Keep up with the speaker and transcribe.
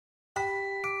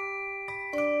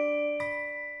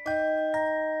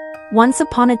Once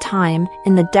upon a time,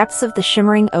 in the depths of the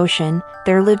shimmering ocean,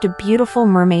 there lived a beautiful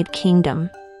mermaid kingdom.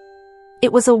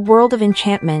 It was a world of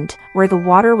enchantment, where the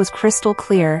water was crystal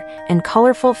clear, and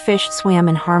colorful fish swam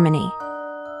in harmony.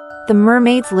 The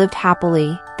mermaids lived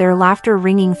happily, their laughter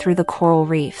ringing through the coral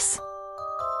reefs.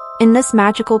 In this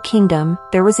magical kingdom,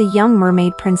 there was a young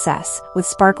mermaid princess, with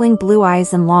sparkling blue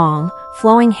eyes and long,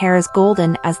 flowing hair as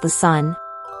golden as the sun.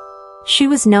 She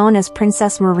was known as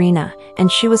Princess Marina,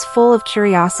 and she was full of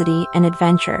curiosity and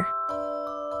adventure.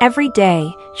 Every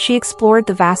day, she explored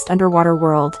the vast underwater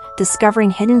world, discovering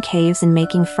hidden caves and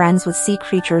making friends with sea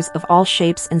creatures of all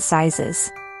shapes and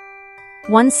sizes.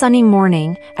 One sunny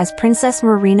morning, as Princess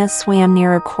Marina swam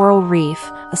near a coral reef,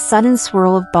 a sudden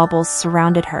swirl of bubbles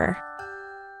surrounded her.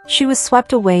 She was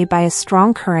swept away by a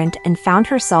strong current and found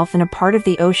herself in a part of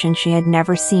the ocean she had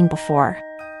never seen before.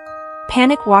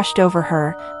 Panic washed over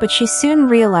her, but she soon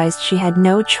realized she had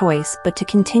no choice but to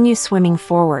continue swimming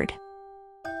forward.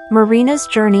 Marina's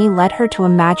journey led her to a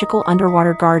magical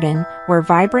underwater garden, where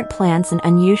vibrant plants and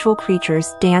unusual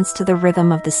creatures danced to the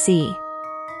rhythm of the sea.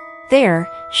 There,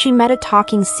 she met a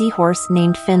talking seahorse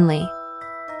named Finley.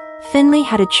 Finley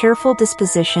had a cheerful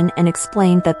disposition and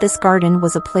explained that this garden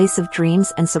was a place of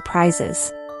dreams and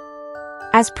surprises.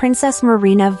 As Princess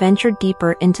Marina ventured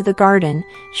deeper into the garden,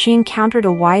 she encountered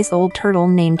a wise old turtle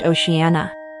named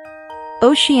Oceana.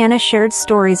 Oceana shared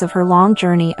stories of her long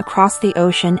journey across the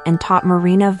ocean and taught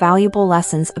Marina valuable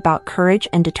lessons about courage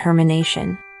and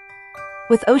determination.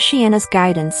 With Oceana's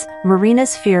guidance,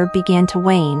 Marina's fear began to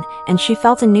wane, and she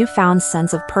felt a newfound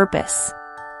sense of purpose.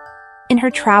 In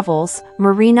her travels,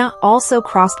 Marina also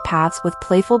crossed paths with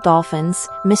playful dolphins,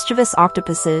 mischievous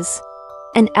octopuses,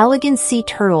 and elegant sea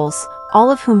turtles,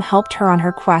 all of whom helped her on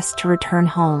her quest to return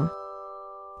home.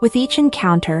 With each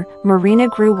encounter, Marina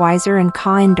grew wiser and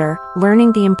kinder,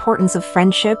 learning the importance of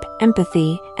friendship,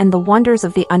 empathy, and the wonders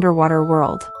of the underwater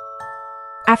world.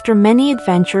 After many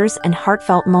adventures and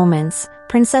heartfelt moments,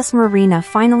 Princess Marina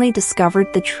finally discovered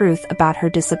the truth about her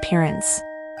disappearance.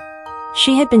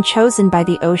 She had been chosen by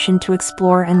the ocean to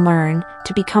explore and learn,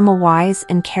 to become a wise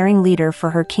and caring leader for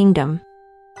her kingdom.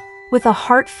 With a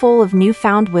heart full of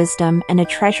newfound wisdom and a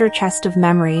treasure chest of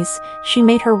memories, she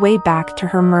made her way back to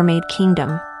her mermaid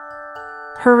kingdom.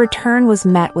 Her return was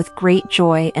met with great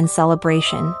joy and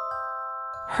celebration.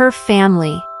 Her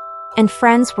family and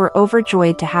friends were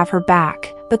overjoyed to have her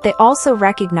back, but they also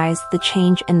recognized the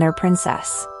change in their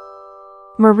princess.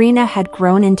 Marina had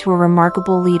grown into a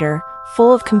remarkable leader,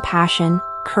 full of compassion,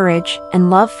 courage, and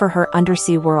love for her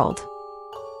undersea world.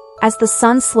 As the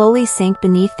sun slowly sank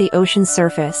beneath the ocean's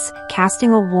surface,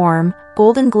 casting a warm,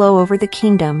 golden glow over the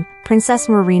kingdom, Princess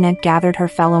Marina gathered her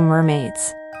fellow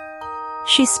mermaids.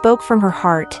 She spoke from her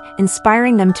heart,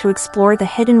 inspiring them to explore the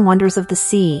hidden wonders of the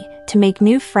sea, to make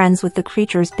new friends with the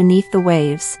creatures beneath the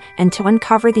waves, and to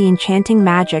uncover the enchanting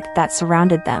magic that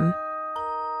surrounded them.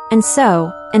 And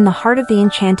so, in the heart of the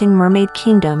enchanting mermaid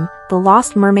kingdom, the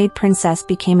Lost Mermaid Princess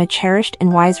became a cherished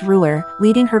and wise ruler,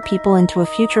 leading her people into a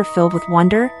future filled with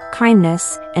wonder,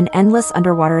 kindness, and endless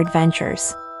underwater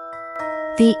adventures.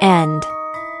 The end.